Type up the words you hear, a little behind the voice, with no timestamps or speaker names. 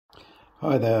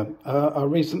Hi there. I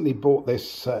recently bought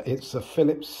this. It's a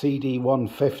Philips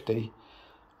CD-150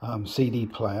 CD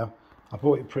player. I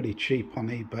bought it pretty cheap on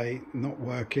eBay. Not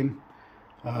working,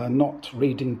 not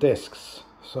reading discs.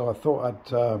 So I thought I'd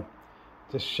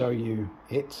just show you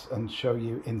it and show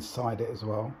you inside it as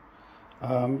well.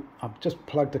 I've just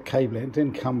plugged a cable in. It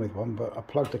didn't come with one, but I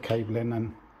plugged a cable in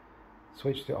and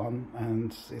switched it on,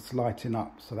 and it's lighting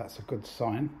up. So that's a good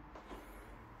sign.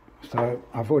 So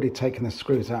I've already taken the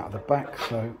screws out of the back,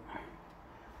 so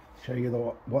show you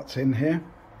what's in here.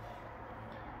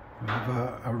 We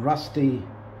have a rusty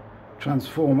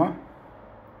transformer,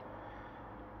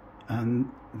 and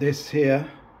this here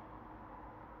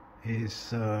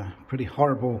is a pretty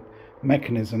horrible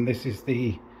mechanism. This is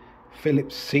the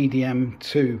Philips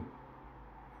CDM2,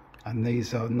 and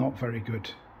these are not very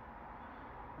good.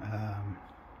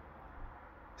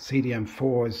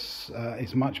 CDM4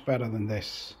 is much better than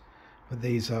this, but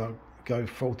these go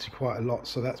faulty quite a lot,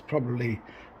 so that's probably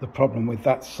the problem with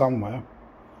that somewhere.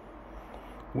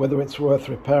 Whether it's worth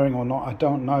repairing or not, I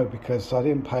don't know, because I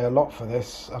didn't pay a lot for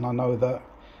this, and I know that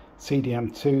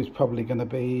CDM2 is probably going to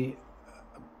be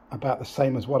about the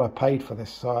same as what I paid for this,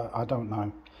 so I don't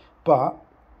know. But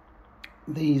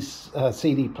these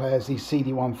CD players, these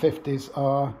CD-150s,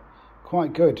 are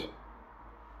quite good.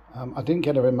 I didn't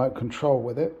get a remote control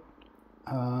with it,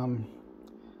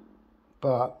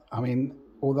 but I mean,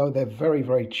 although they're very,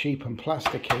 very cheap and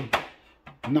plasticky,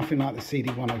 nothing like the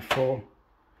CD-104,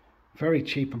 very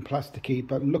cheap and plasticky.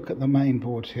 But look at the main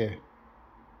board here.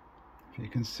 If you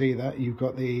can see that, you've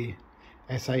got the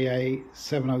SAA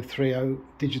 7030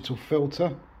 digital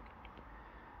filter,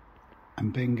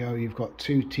 and bingo, you've got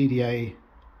two TDA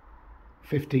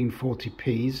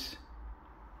 1540Ps,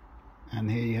 and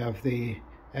here you have the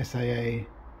SAA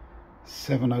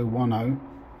 7010.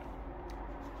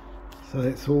 So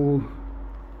it's all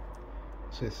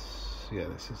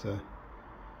this is a,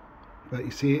 but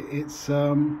you see it's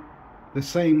the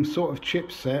same sort of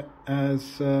chipset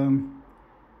as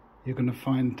you're going to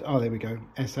find. Oh, there we go,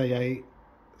 SAA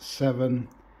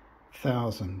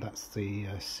 7000. That's the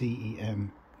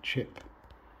CEM chip.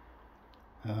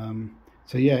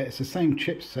 So yeah, it's the same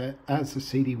chipset as the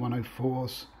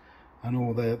CD-104s and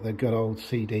all the good old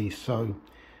CDs. So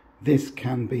this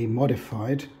can be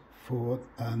modified for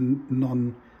a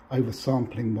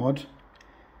non-oversampling mod.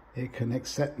 It can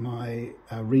accept my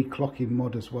reclocking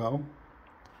mod as well,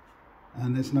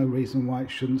 and there's no reason why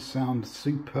it shouldn't sound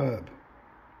superb.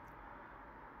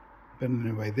 But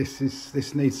anyway, this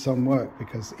needs some work,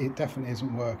 because it definitely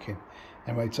isn't working.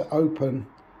 Anyway, to open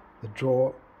the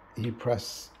drawer, you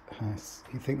press,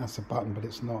 you think that's a button, but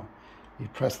it's not. You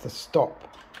press the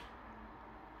stop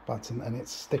button, and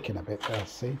it's sticking a bit there,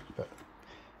 see? But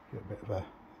a bit of a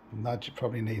nudge. It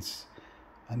probably needs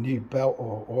a new belt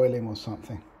or oiling or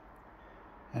something.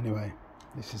 Anyway,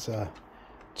 this is a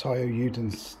Tayo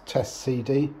Yuden's test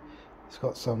CD. It's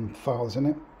got some files in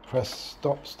it. Press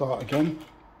stop, start again.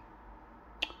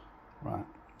 Right,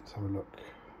 let's have a look.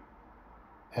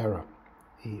 Error,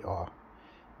 ER.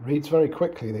 Reads very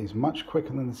quickly, these, much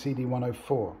quicker than the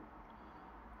CD-104.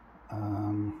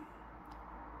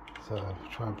 So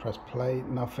try and press play,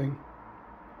 nothing.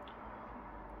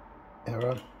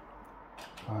 Error.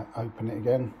 Right, open it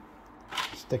again,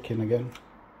 stick in again.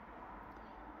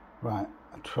 Right,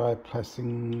 I try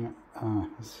pressing,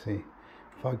 let's see,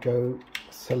 if I go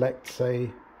select,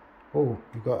 say, oh,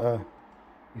 you've got a,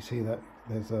 you see that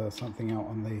there's something out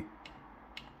on the,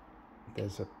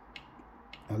 there's a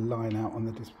line out on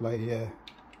the display here.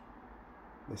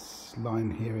 This line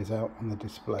here is out on the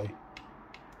display.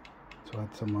 To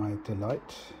add to my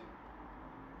delight.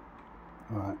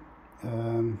 Right,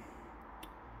 I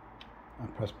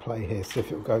press play here, see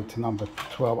if it will go to number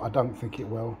 12. I don't think it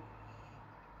will.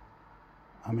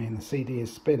 I mean, the CD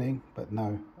is spinning, but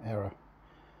no, error.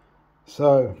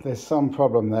 So there's some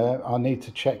problem there. I need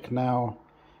to check now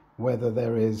whether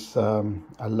there is a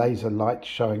laser light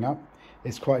showing up.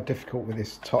 It's quite difficult with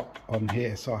this top on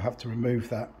here, so I have to remove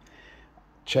that.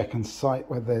 Check and sight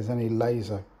whether there's any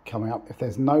laser coming up. If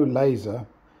there's no laser,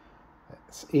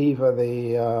 it's either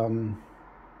the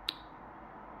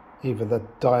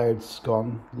diode's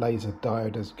gone, laser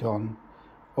diode has gone,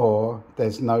 or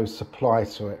there's no supply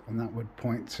to it, and that would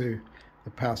point to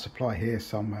the power supply here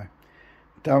somewhere.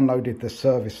 Downloaded the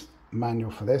service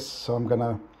manual for this, so I'm going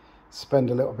to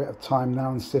spend a little bit of time now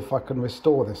and see if I can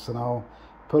restore this, and I'll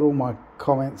put all my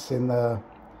comments in the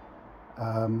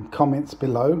comments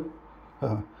below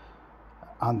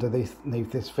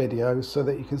underneath this video, so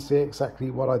that you can see exactly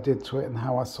what I did to it and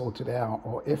how I sorted it out,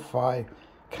 or if I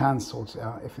can sort it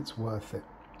out, if it's worth it.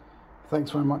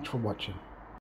 Thanks very much for watching.